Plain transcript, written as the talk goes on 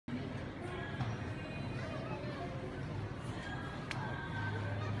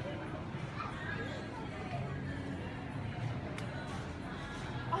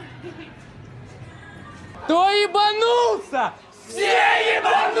Кто ебанулся? Все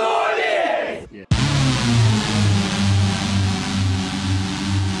ебанулись!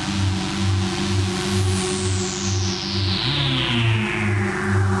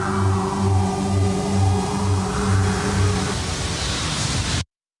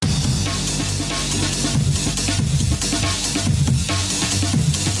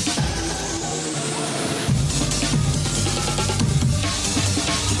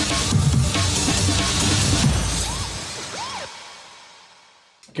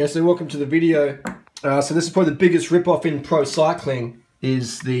 Okay, so welcome to the video. So this is probably the biggest rip-off in pro cycling,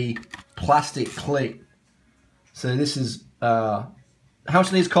 is the plastic cleat. So this is, how much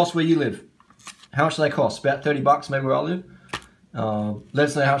do these cost where you live? How much do they cost? About 30 bucks maybe where I live. Let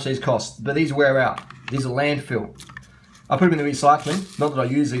us know how much these cost. But these wear out. These are landfill. I put them in the recycling. Not that I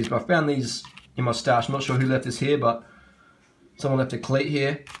use these, but I found these in my stash. I'm not sure who left this here, but someone left a cleat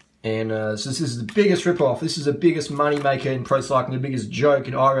here. And so this is the biggest rip-off. This is the biggest money maker in pro cycling. The biggest joke,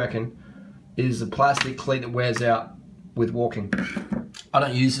 and I reckon, is the plastic cleat that wears out with walking. I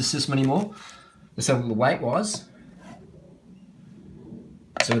don't use this system anymore. Let's have a look weight-wise.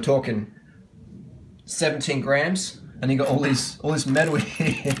 So we're talking 17 grams, and you got all this metal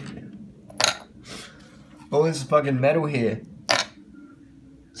here. All this fucking metal here.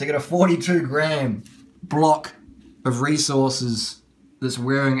 So you got a 42 gram block of resources that's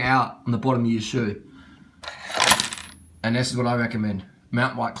wearing out on the bottom of your shoe. And this is what I recommend.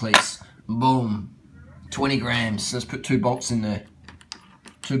 Mountain bike cleats. Boom. 20 grams. Let's put 2 bolts in there.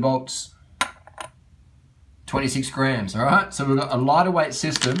 2 bolts. 26 grams, alright? So we've got a lighter weight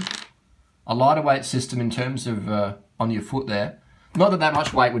system. A lighter weight system in terms of on your foot there. Not that that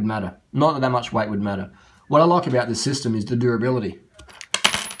much weight would matter. Not that that much weight would matter. What I like about this system is the durability.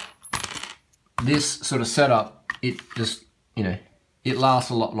 This sort of setup, it just, you know, it lasts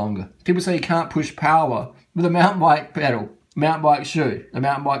a lot longer. People say you can't push power with a mountain bike pedal, mountain bike shoe, a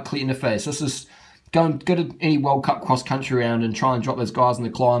mountain bike cleat in the face. Let's just go to any World Cup cross country round and try and drop those guys in the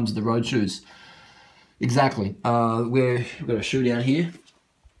climbs of the road shoes. Exactly. We've got a shoe down here,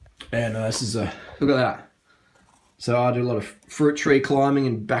 and this is a, look at that. So I do a lot of fruit tree climbing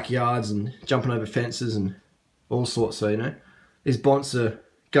in backyards and jumping over fences and all sorts. So you know, these bonts are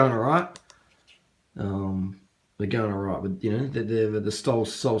going alright. They're going alright, but you know, the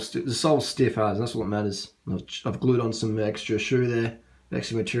sole's stiff as, that's what matters. I've glued on some extra shoe there,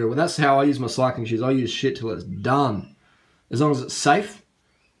 extra material. Well, that's how I use my cycling shoes. I use shit till it's done. As long as it's safe,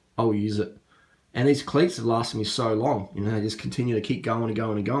 I'll use it. And these cleats have lasted me so long. You know, they just continue to keep going and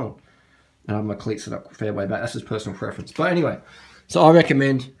going and going. And I have my cleats set up a fair way back. That's just personal preference. But anyway, so I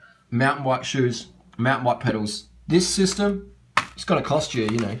recommend mountain bike shoes, mountain bike pedals. This system, it's going to cost you,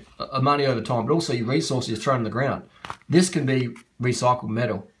 you know, money over time, but also your resources thrown on the ground. This can be recycled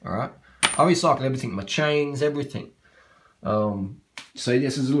metal, all right? I recycle everything, my chains, everything. So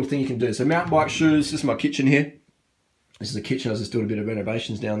this is a little thing you can do. So mountain bike shoes, this is my kitchen here. This is the kitchen, I was just doing a bit of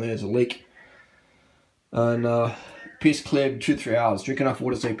renovations down there. There's a leak. And piss cleared 2-3 hours. Drink enough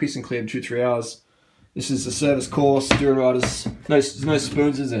water so you piss and cleared 2-3 hours. This is the service course, durianriders. There's no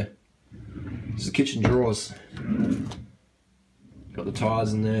spoons, is there? This is the kitchen drawers. Got the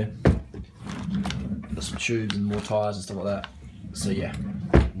tyres in there. Got some tubes and more tyres and stuff like that. So yeah,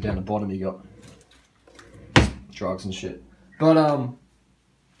 down the bottom you got drugs and shit. But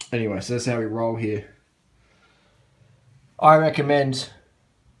anyway, so that's how we roll here. I recommend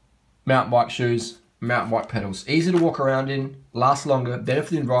mountain bike shoes, mountain bike pedals. Easy to walk around in, last longer, better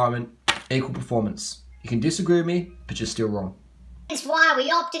for the environment, equal performance. You can disagree with me, but you're still wrong. That's why we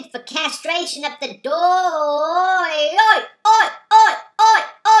opted for castration up the door. Oi, oi, oi, oi, oi,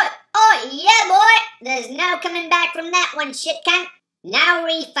 oi, oi, yeah boy. There's no coming back from that one, shit cunt. No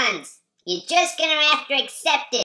refunds. You're just gonna have to accept it.